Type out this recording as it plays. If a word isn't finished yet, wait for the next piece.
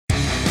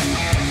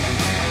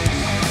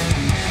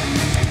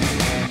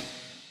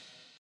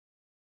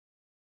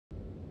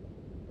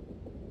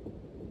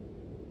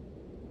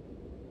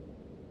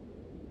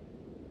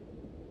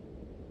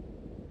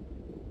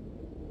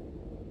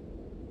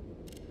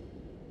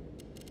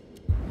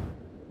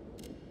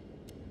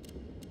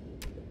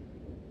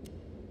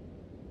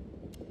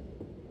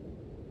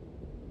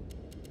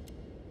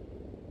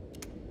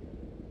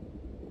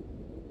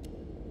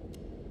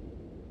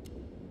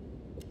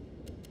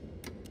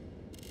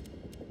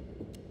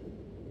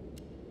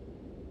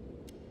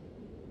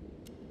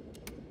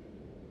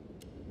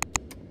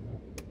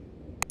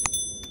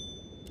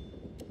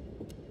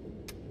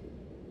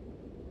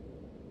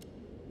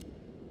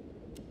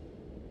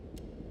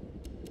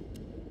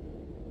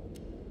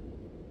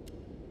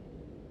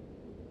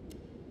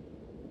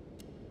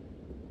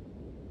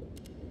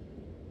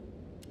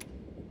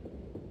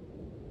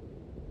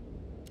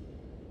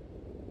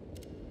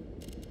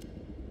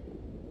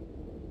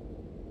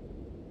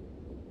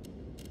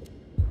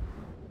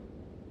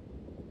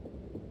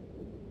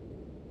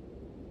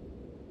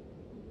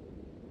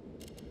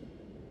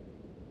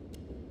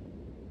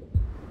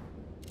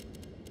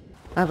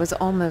I was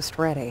almost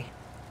ready.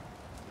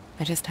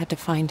 I just had to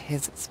find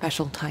his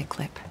special tie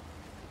clip.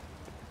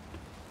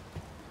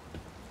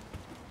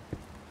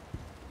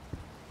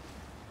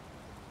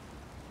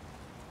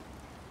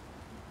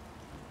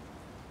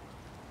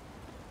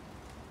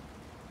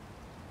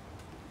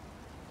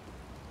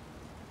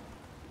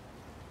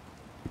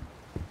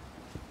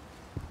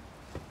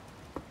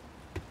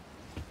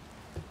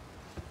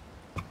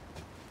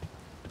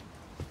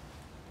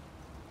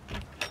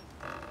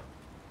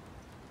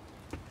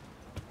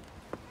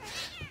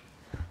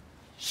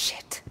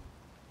 Shit.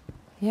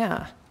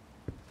 Yeah.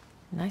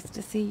 Nice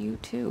to see you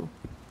too.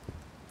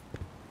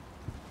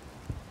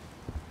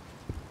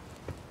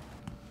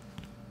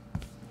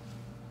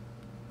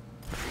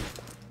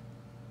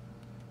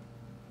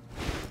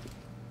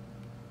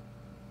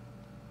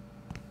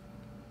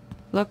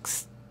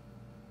 Looks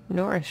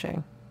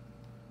nourishing.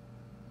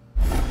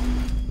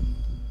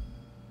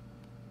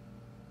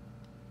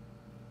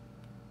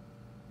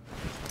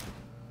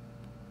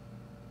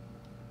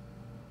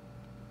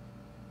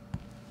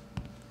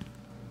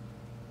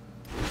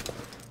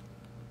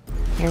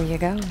 Here you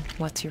go.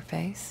 What's your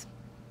face?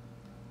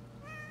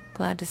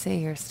 Glad to see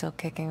you're still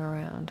kicking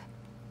around.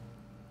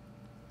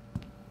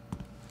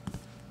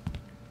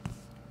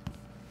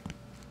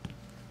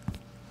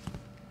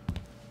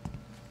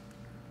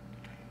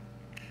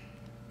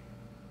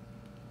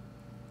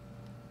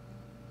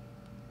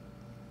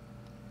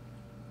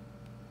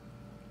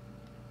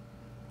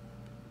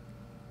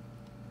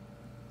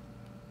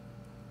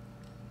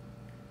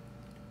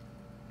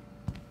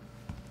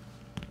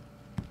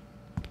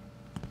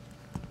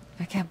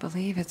 I can't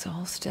believe it's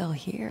all still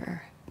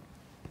here.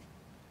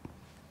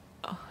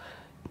 Oh,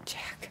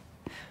 Jack.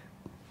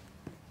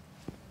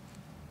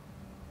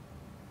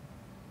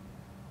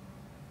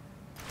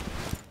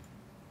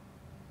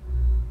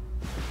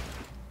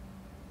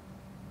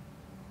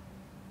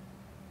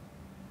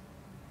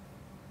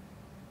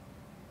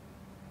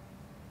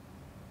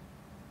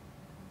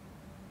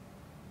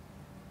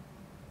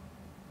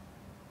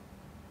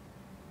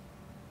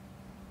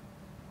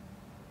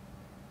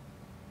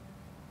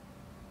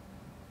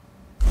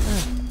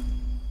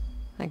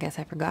 I guess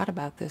I forgot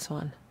about this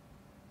one.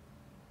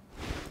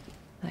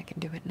 I can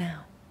do it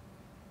now.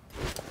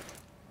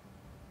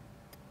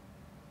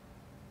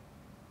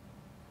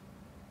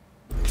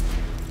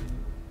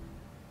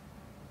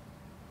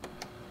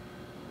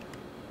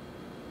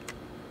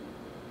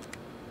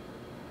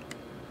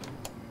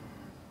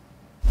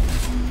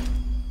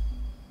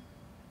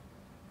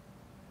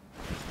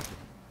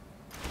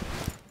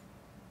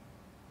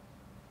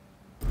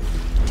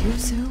 Too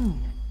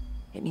soon.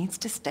 It needs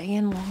to stay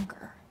in longer.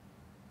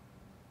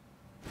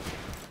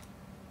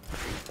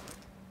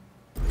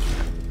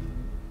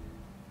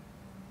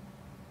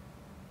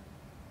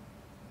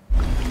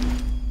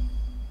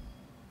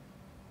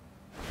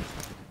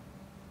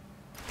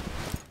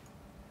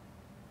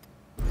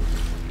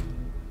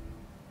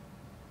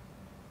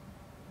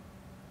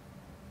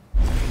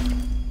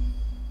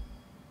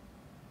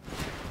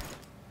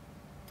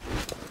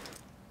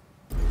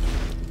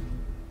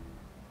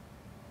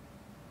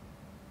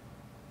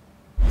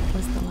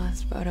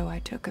 Photo I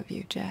took of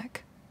you,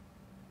 Jack.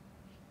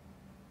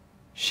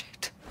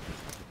 Shit.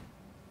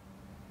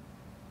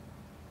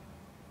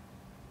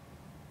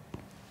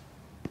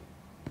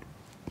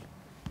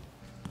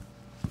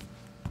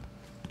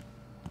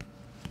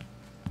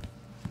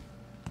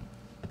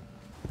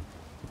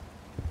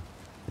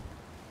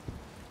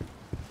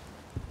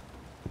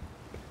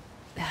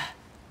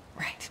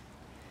 Right.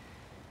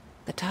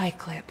 The tie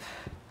clip.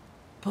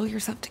 Pull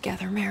yourself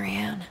together,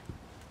 Marianne.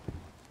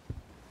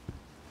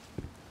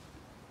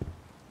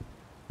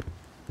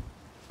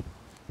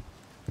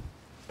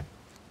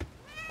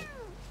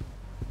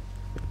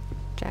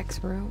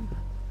 Jack's room.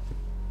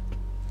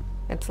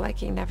 It's like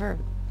he never...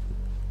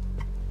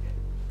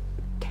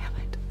 Damn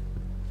it.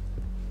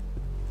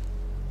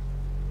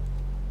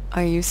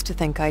 I used to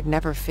think I'd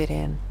never fit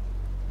in.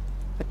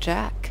 But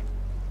Jack,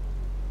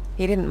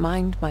 he didn't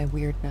mind my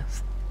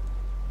weirdness.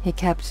 He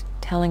kept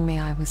telling me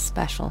I was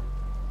special.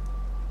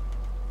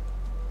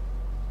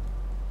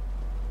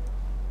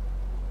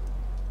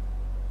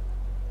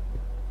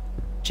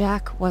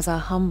 Jack was a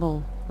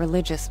humble,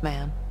 religious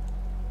man.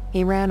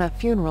 He ran a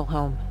funeral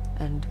home,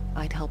 and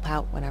I'd help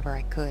out whenever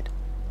I could.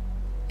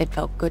 It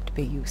felt good to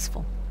be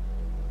useful.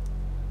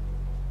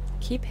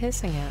 Keep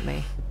hissing at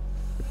me.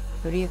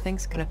 Who do you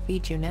think's gonna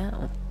feed you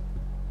now?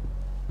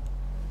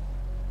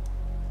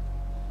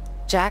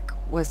 Jack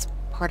was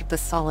part of the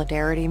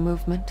Solidarity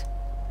movement.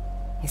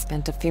 He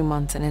spent a few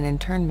months in an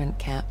internment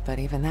camp, but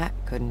even that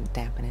couldn't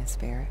dampen his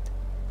spirit.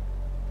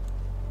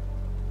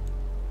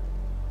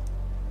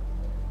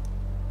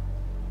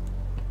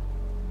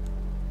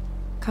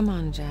 Come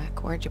on,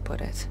 Jack. Where'd you put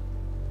it?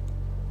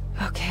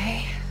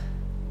 Okay.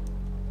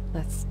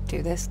 Let's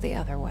do this the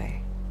other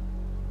way.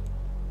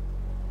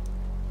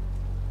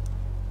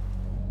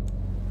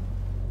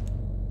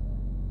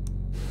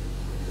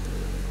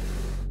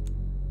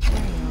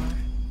 There you are.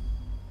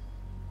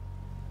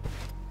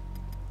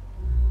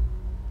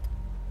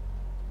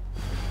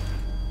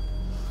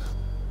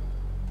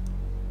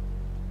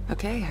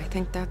 Okay, I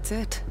think that's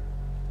it.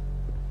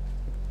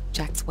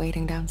 Jack's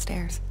waiting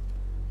downstairs.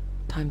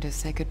 Time to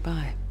say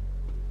goodbye.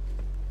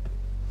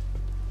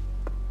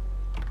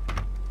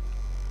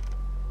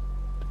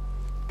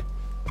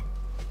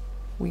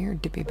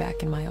 Weird to be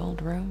back in my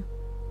old room.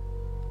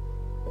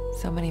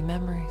 So many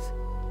memories.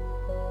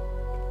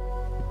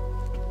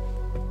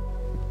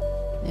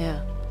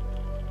 Yeah.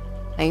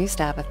 I used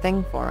to have a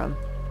thing for him.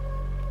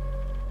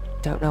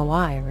 Don't know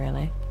why,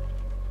 really.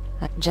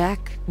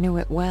 Jack knew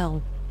it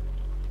well.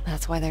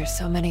 That's why there's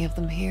so many of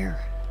them here.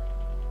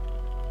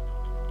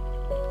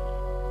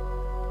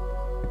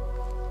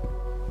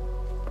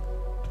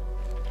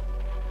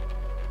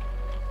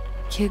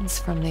 Kids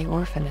from the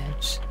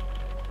orphanage.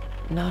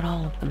 Not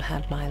all of them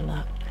had my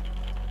luck.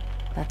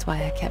 That's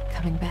why I kept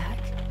coming back.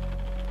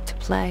 To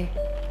play.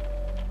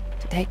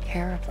 To take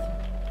care of them.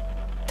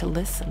 To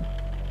listen.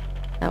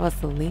 That was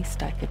the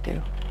least I could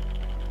do.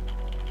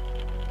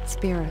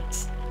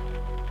 Spirits.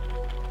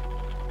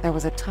 There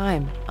was a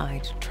time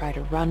I'd try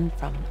to run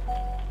from them,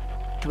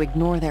 to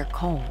ignore their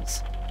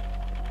calls.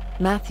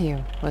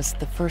 Matthew was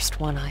the first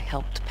one I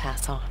helped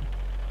pass on.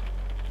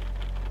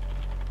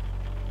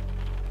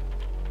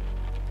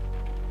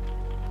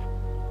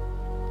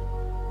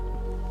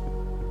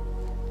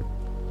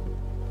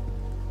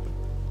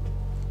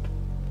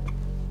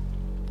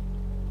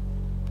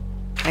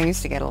 I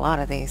used to get a lot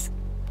of these.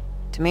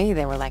 To me,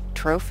 they were like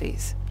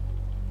trophies.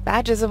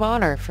 Badges of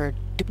honor for...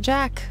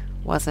 Jack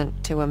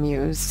wasn't too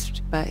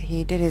amused, but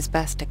he did his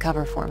best to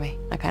cover for me.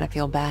 I kind of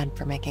feel bad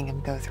for making him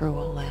go through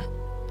all that.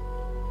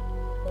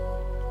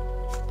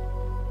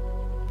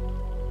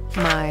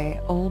 My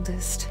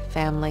oldest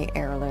family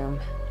heirloom.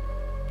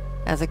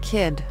 As a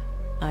kid,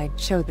 I'd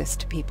show this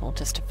to people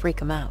just to freak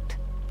them out.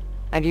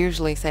 I'd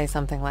usually say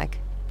something like,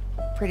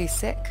 "Pretty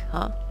sick,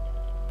 huh?"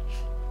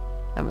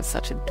 I was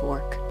such a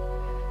dork.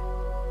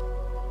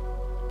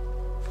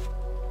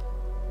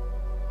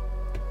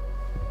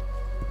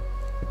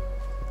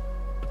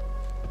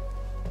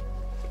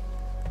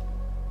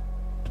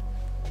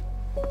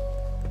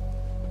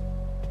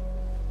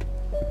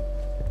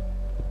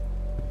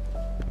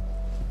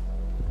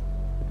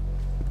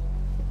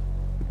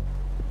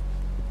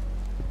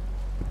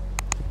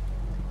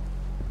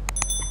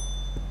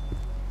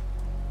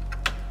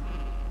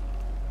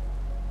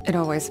 It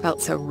always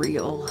felt so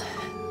real.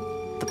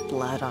 The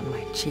blood on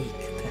my cheek,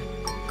 the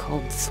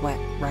cold sweat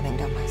running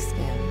down my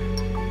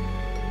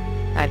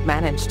skin. I'd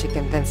managed to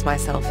convince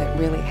myself it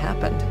really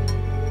happened.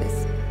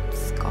 This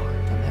scar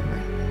of a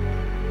memory.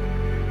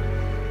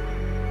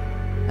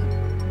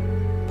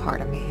 A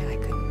part of me I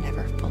could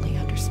never fully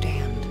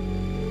understand.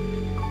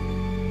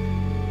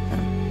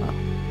 Well,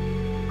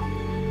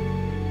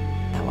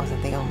 that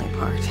wasn't the only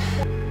part.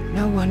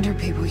 No wonder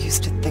people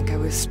used to think I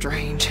was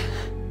strange.